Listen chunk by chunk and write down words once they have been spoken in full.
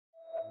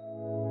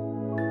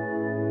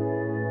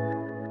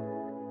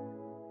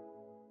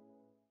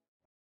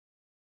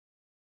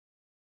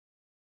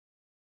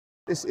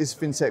This is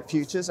FinTech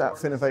Futures at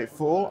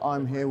FinovateFall.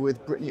 I'm here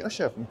with Brittany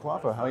Usher from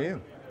Quavo. How are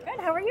you? Good,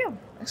 how are you?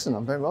 Excellent,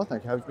 I'm very well,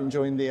 thank you. How have you been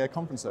enjoying the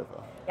conference so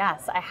far?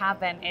 Yes, I have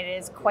been. It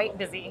is quite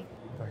busy.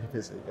 Very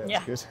busy,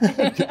 Yeah. That's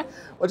good. Good.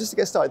 Well, just to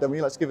get started then, would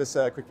you like to give us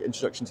a quick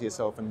introduction to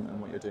yourself and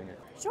what you're doing here?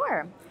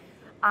 Sure.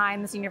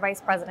 I'm the Senior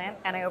Vice President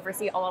and I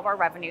oversee all of our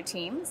revenue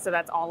teams. So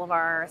that's all of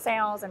our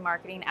sales and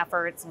marketing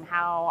efforts and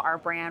how our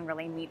brand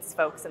really meets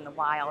folks in the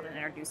wild and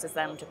introduces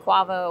them to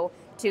Quavo,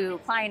 to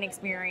client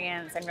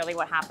experience, and really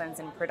what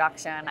happens in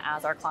production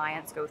as our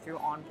clients go through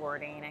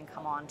onboarding and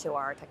come onto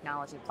our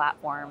technology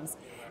platforms.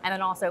 And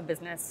then also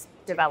business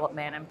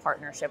development and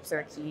partnerships are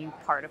a key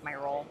part of my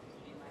role.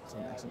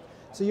 Excellent.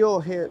 So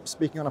you're here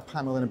speaking on a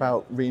panel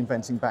about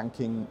reinventing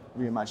banking,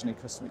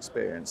 reimagining customer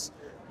experience.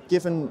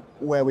 Given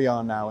where we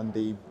are now and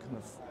the kind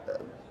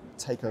of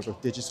takeover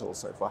of digital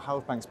so far, how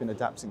have banks been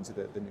adapting to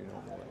the new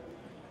normal?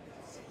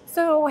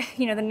 So,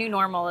 the new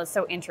normal is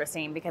so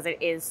interesting because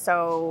it is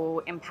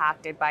so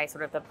impacted by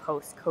sort of the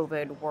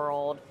post-COVID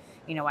world.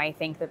 I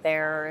think that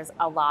there's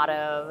a lot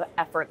of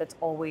effort that's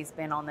always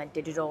been on the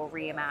digital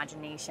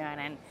reimagination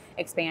and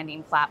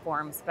expanding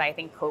platforms, but I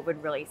think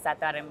COVID really set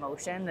that in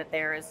motion, that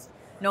there's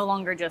no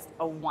longer just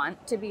a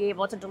want to be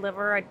able to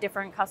deliver a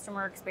different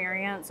customer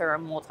experience or a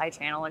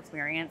multi-channel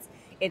experience,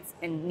 it's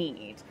a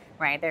need,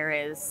 right? There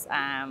is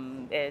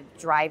a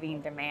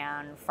driving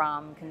demand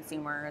from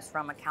consumers,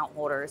 from account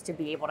holders to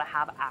be able to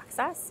have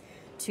access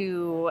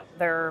to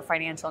their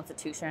financial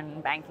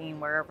institution, banking,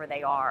 wherever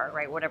they are,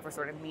 right? Whatever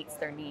sort of meets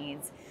their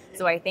needs.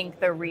 So I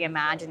think the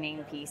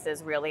reimagining piece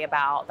is really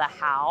about the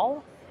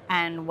how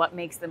and what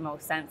makes the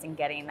most sense in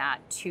getting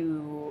that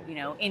to,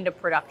 into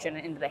production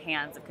and into the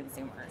hands of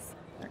consumers.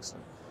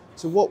 Excellent.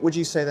 So what would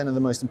you say then are the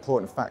most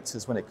important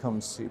factors when it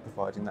comes to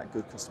providing that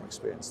good customer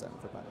experience then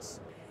for banks?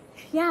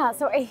 Yeah,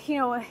 so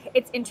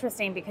it's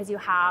interesting because you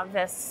have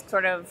this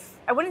sort of,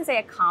 I wouldn't say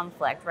a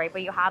conflict, right?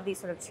 But you have these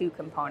sort of two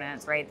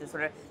components, right? The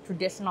sort of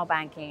traditional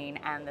banking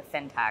and the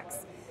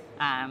fintechs.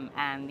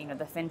 And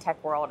the fintech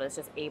world is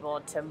just able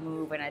to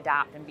move and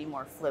adapt and be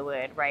more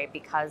fluid, right?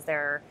 Because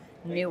they're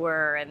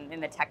newer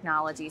and the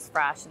technology's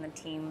fresh and the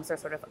teams are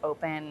sort of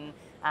open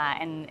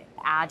and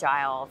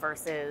agile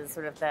versus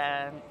sort of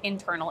the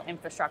internal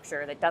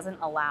infrastructure that doesn't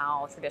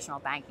allow traditional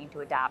banking to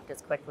adapt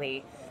as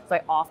quickly. So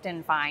I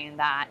often find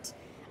that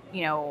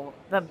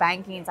the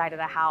banking side of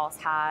the house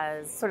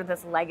has sort of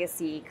this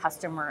legacy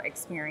customer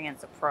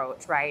experience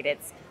approach, right?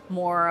 It's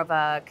more of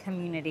a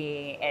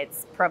community.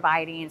 It's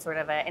providing sort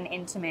of an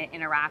intimate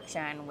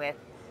interaction with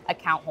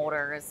account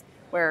holders.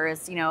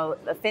 Whereas,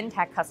 the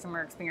fintech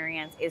customer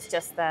experience is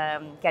just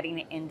getting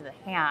it into the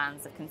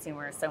hands of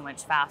consumers so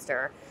much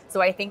faster. So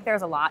I think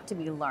there's a lot to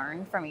be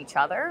learned from each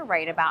other,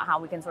 right, about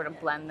how we can sort of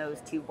blend those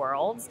two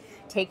worlds,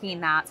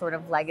 taking that sort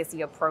of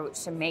legacy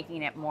approach to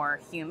making it more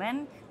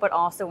human, but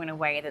also in a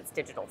way that's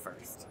digital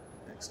first.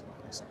 Excellent.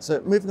 So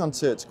moving on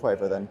to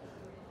Quavo then,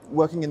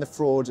 working in the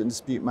fraud and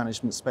dispute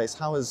management space,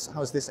 how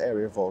has this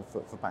area evolved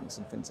for banks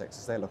and fintechs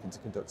as they're looking to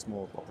conduct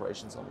more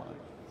operations online?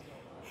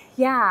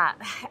 Yeah,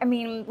 I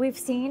mean, we've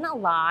seen a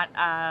lot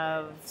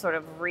of sort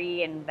of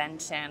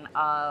reinvention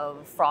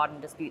of fraud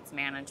and disputes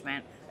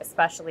management,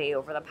 especially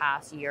over the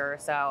past year or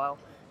so.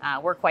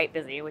 We're quite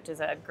busy, which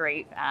is a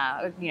great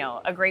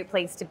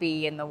place to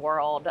be in the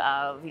world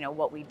of,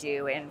 what we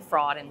do in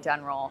fraud in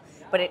general.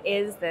 But it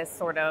is this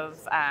sort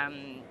of,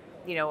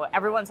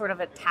 everyone's sort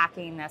of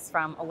attacking this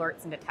from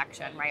alerts and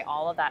detection, right?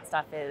 All of that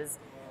stuff is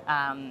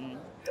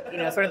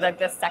sort of like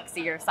the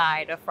sexier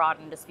side of fraud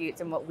and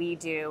disputes. And what we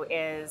do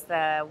is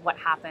what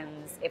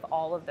happens if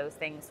all of those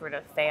things sort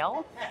of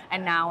fail.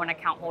 And now an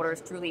account holder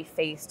is truly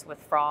faced with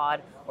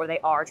fraud or they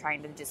are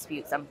trying to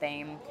dispute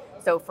something.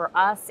 So for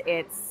us,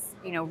 it's,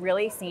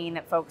 really seeing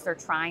that folks are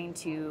trying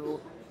to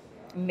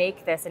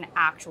make this an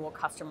actual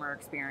customer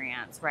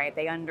experience, right?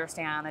 They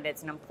understand that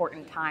it's an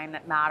important time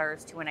that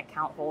matters to an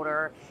account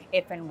holder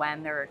if and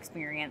when they're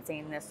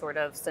experiencing this sort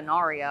of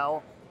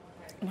scenario.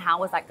 And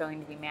how is that going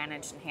to be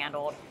managed and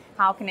handled?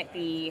 How can it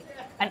be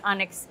an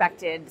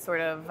unexpected sort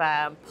of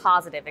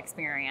positive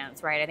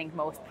experience, right? I think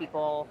most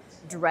people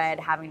dread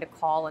having to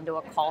call into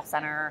a call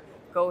center,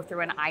 go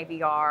through an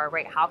IVR,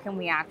 right? How can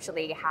we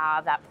actually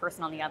have that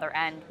person on the other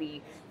end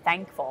be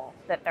thankful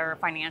that their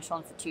financial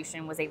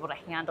institution was able to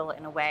handle it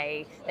in a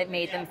way that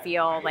made them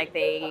feel like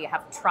they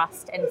have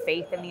trust and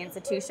faith in the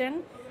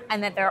institution,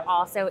 and that they're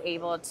also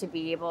able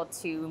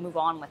to move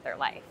on with their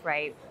life,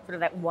 right? Sort of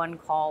that one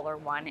call or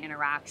one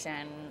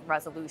interaction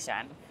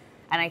resolution.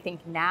 And I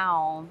think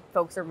now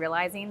folks are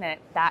realizing that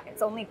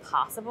it's only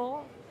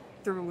possible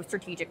through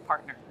strategic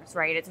partners,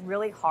 right? It's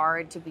really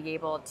hard to be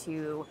able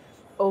to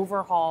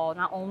overhaul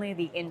not only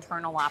the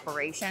internal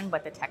operation,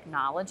 but the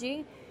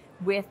technology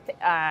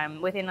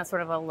within a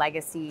sort of a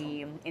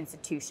legacy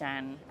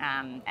institution.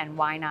 And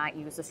why not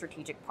use a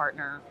strategic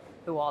partner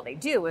who all they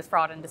do is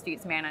fraud and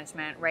disputes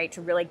management, right,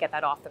 to really get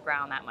that off the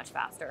ground that much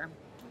faster.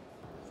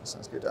 That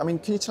sounds good. I mean,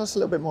 can you tell us a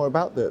little bit more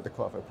about the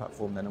Quavo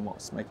platform then and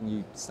what's making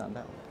you stand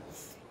out?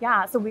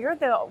 Yeah, so we're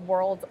the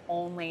world's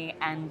only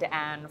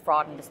end-to-end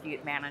fraud and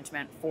dispute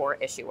management for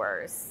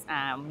issuers.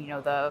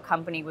 The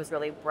company was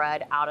really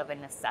bred out of a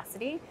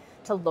necessity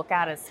to look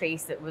at a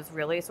space that was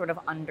really sort of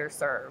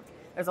underserved.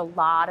 There's a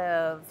lot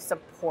of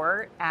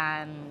support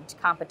and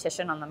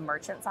competition on the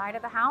merchant side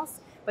of the house,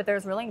 but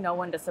there's really no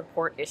one to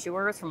support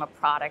issuers from a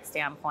product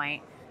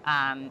standpoint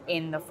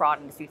in the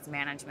fraud and disputes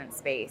management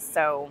space.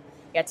 So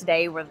yeah,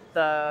 today we're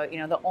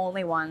the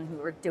only one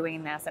who are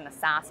doing this in a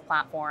SaaS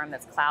platform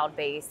that's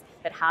cloud-based,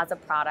 that has a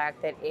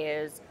product that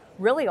is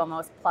really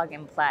almost plug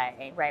and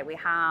play, right? We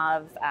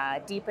have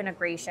deep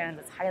integration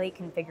that's highly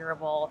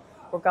configurable.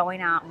 We're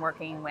going out and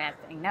working with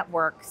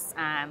networks.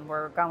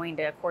 We're going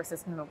to core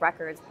system of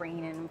records,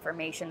 bringing in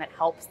information that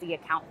helps the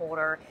account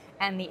holder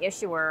and the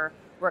issuer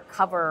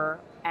recover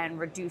and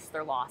reduce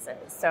their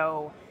losses.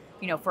 So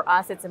for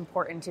us, it's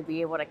important to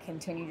be able to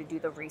continue to do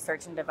the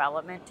research and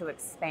development to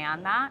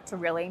expand that, to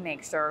really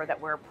make sure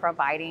that we're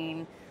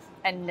providing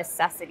a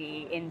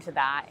necessity into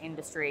that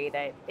industry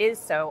that is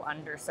so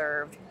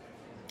underserved.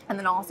 And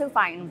then also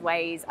find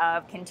ways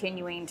of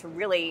continuing to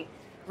really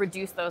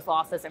reduce those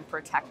losses and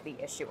protect the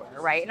issuer,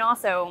 right? And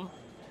also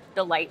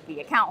delight the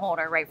account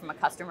holder, right? From a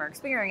customer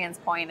experience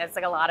point, it's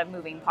like a lot of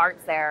moving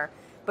parts there,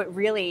 but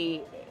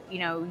really,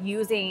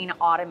 using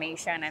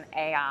automation and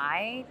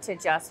AI to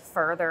just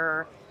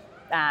further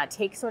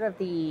take sort of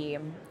the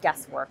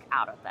guesswork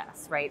out of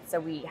this, right? So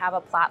we have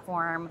a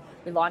platform,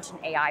 we launched an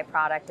AI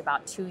product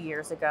about 2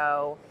 years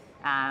ago,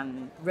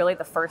 really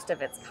the first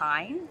of its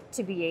kind,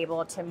 to be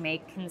able to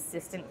make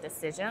consistent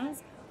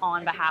decisions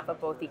on behalf of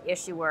both the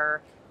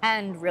issuer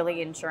and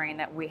really ensuring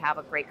that we have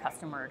a great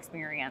customer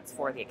experience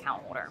for the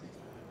account holder.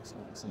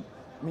 Excellent.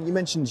 I mean, you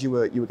mentioned you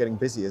were getting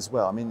busy as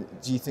well. I mean,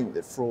 do you think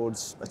that fraud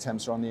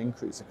attempts are on the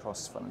increase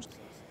across financial?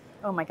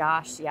 Oh my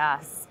gosh,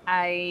 yes.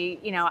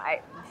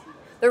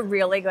 They're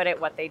really good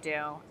at what they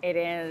do.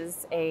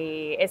 It's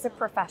a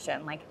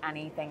profession like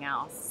anything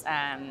else.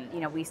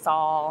 We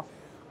saw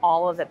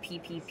all of the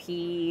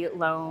PPP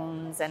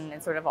loans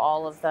and sort of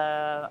all of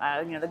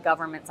the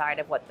government side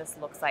of what this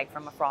looks like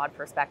from a fraud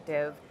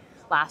perspective.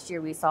 Last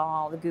year, we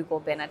saw the Google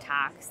bin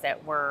attacks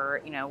that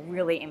were,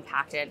 really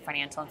impacted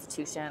financial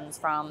institutions,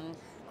 from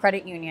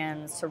credit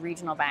unions to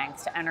regional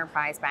banks to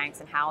enterprise banks,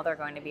 and how they're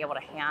going to be able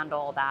to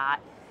handle that.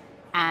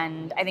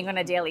 And I think on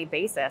a daily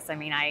basis,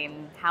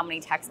 how many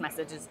text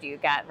messages do you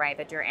get, right,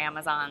 that your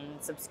Amazon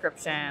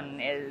subscription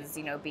is,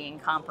 being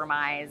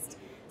compromised?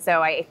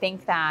 So I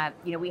think that,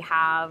 we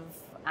have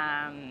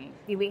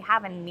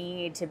a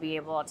need to be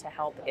able to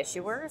help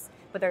issuers,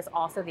 but there's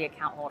also the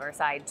account holder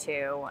side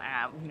too,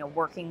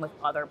 working with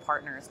other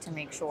partners to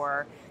make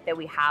sure that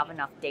we have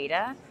enough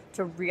data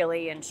to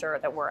really ensure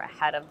that we're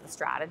ahead of the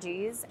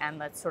strategies and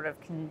the sort of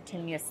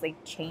continuously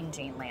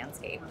changing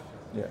landscape.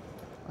 Yeah,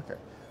 okay.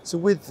 So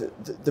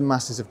with the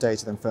masses of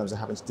data that firms are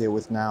having to deal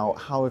with now,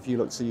 how have you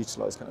looked to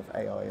utilize kind of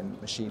AI and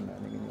machine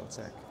learning in your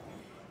tech?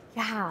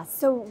 Yeah,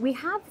 so we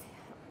have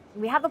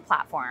the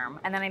platform,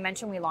 and then I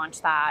mentioned we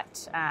launched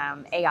that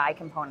AI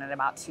component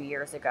about 2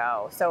 years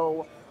ago.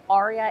 So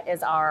Aria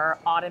is our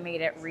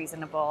automated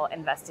reasonable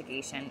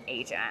investigation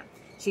agent.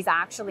 She's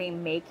actually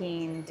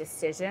making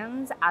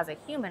decisions as a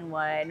human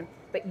would,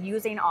 but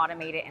using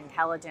automated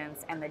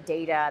intelligence and the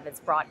data that's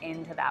brought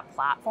into that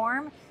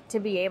platform to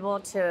be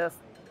able to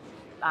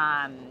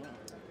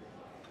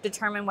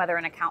determine whether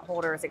an account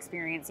holder is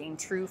experiencing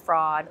true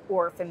fraud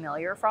or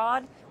familiar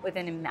fraud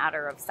within a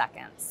matter of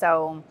seconds.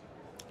 So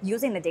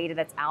using the data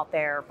that's out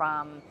there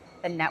from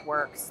the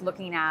networks,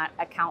 looking at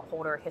account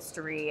holder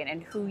history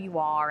and who you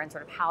are and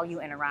sort of how you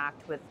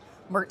interact with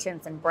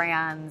merchants and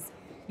brands,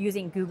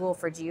 using Google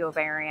for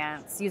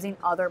geovariance, using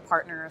other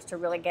partners to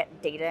really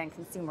get data and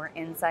consumer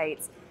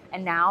insights,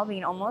 and now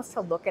being almost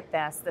to look at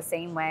this the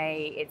same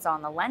way it's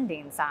on the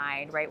lending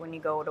side, right? When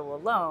you go to a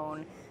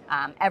loan,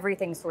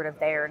 everything's sort of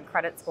there in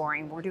credit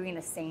scoring. We're doing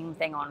the same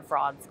thing on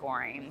fraud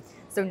scoring.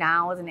 So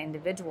now as an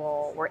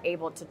individual, we're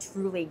able to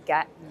truly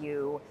get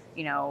you,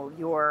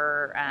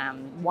 your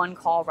one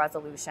call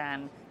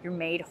resolution, you're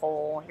made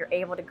whole, you're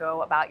able to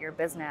go about your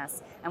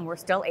business, and we're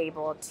still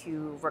able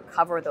to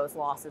recover those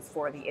losses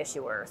for the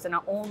issuer. So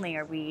not only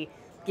are we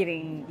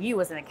giving you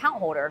as an account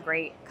holder a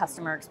great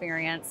customer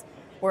experience,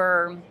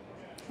 we're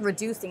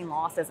reducing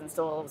losses and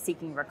still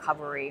seeking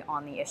recovery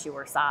on the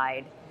issuer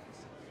side.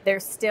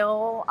 There's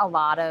still a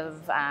lot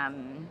of,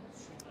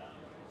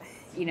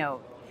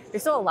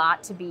 there's still a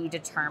lot to be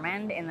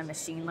determined in the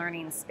machine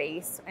learning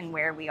space and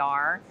where we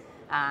are.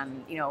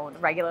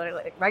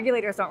 The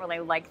regulators don't really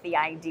like the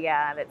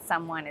idea that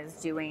someone is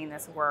doing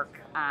this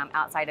work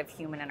outside of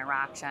human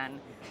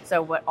interaction.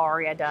 So what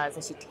Aria does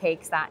is she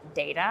takes that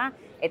data.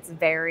 It's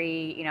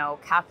very,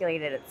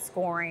 calculated, it's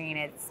scoring,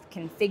 it's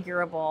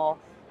configurable,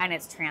 and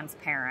it's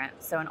transparent.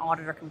 So an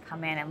auditor can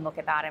come in and look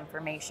at that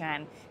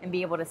information and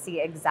be able to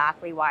see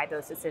exactly why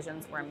those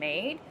decisions were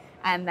made,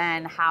 and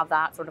then have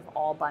that sort of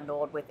all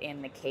bundled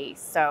within the case.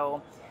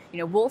 So,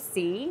 we'll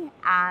see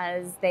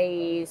as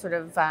they sort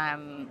of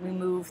we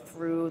move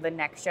through the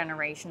next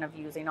generation of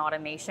using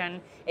automation,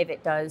 if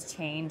it does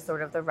change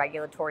sort of the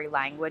regulatory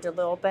language a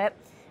little bit.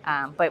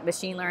 But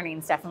machine learning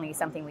is definitely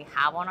something we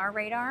have on our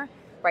radar.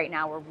 Right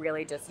now, we're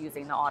really just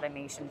using the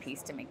automation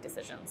piece to make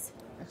decisions.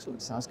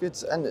 Excellent, sounds good.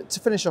 And to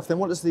finish off then,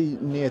 what does the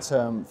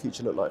near-term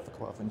future look like for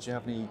Quavo? And do you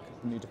have any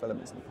new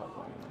developments in the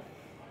pipeline?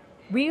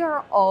 We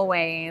are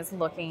always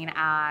looking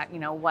at,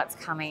 what's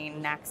coming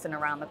next and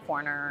around the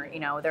corner.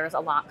 There's a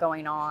lot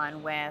going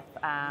on with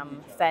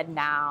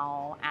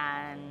FedNow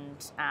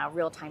and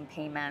real-time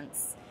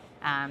payments.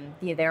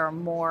 There are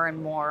more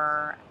and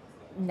more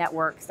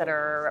networks that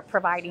are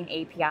providing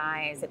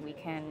APIs that we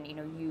can,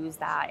 use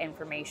that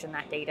information,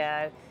 that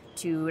data,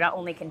 to not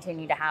only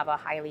continue to have a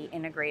highly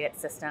integrated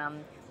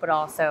system, but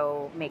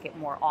also make it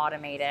more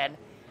automated.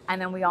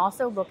 And then we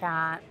also look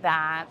at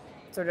that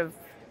sort of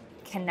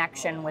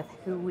connection with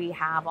who we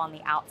have on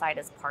the outside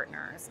as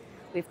partners.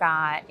 We've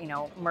got,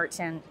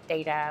 merchant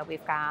data,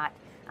 we've got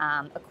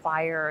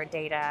acquirer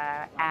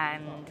data,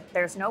 and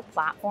there's no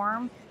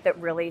platform that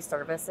really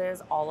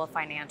services all of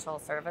financial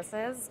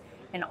services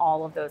in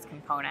all of those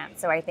components.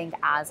 So I think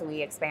as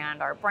we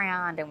expand our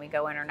brand and we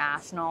go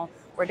international,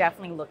 we're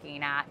definitely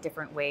looking at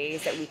different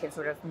ways that we can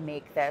sort of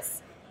make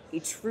this a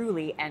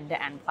truly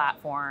end-to-end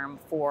platform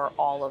for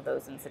all of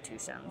those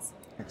institutions.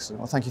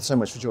 Excellent. Well, thank you so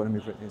much for joining me,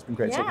 Brittany. It's been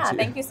great talking to you.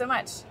 Yeah, thank you so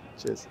much.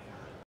 Cheers.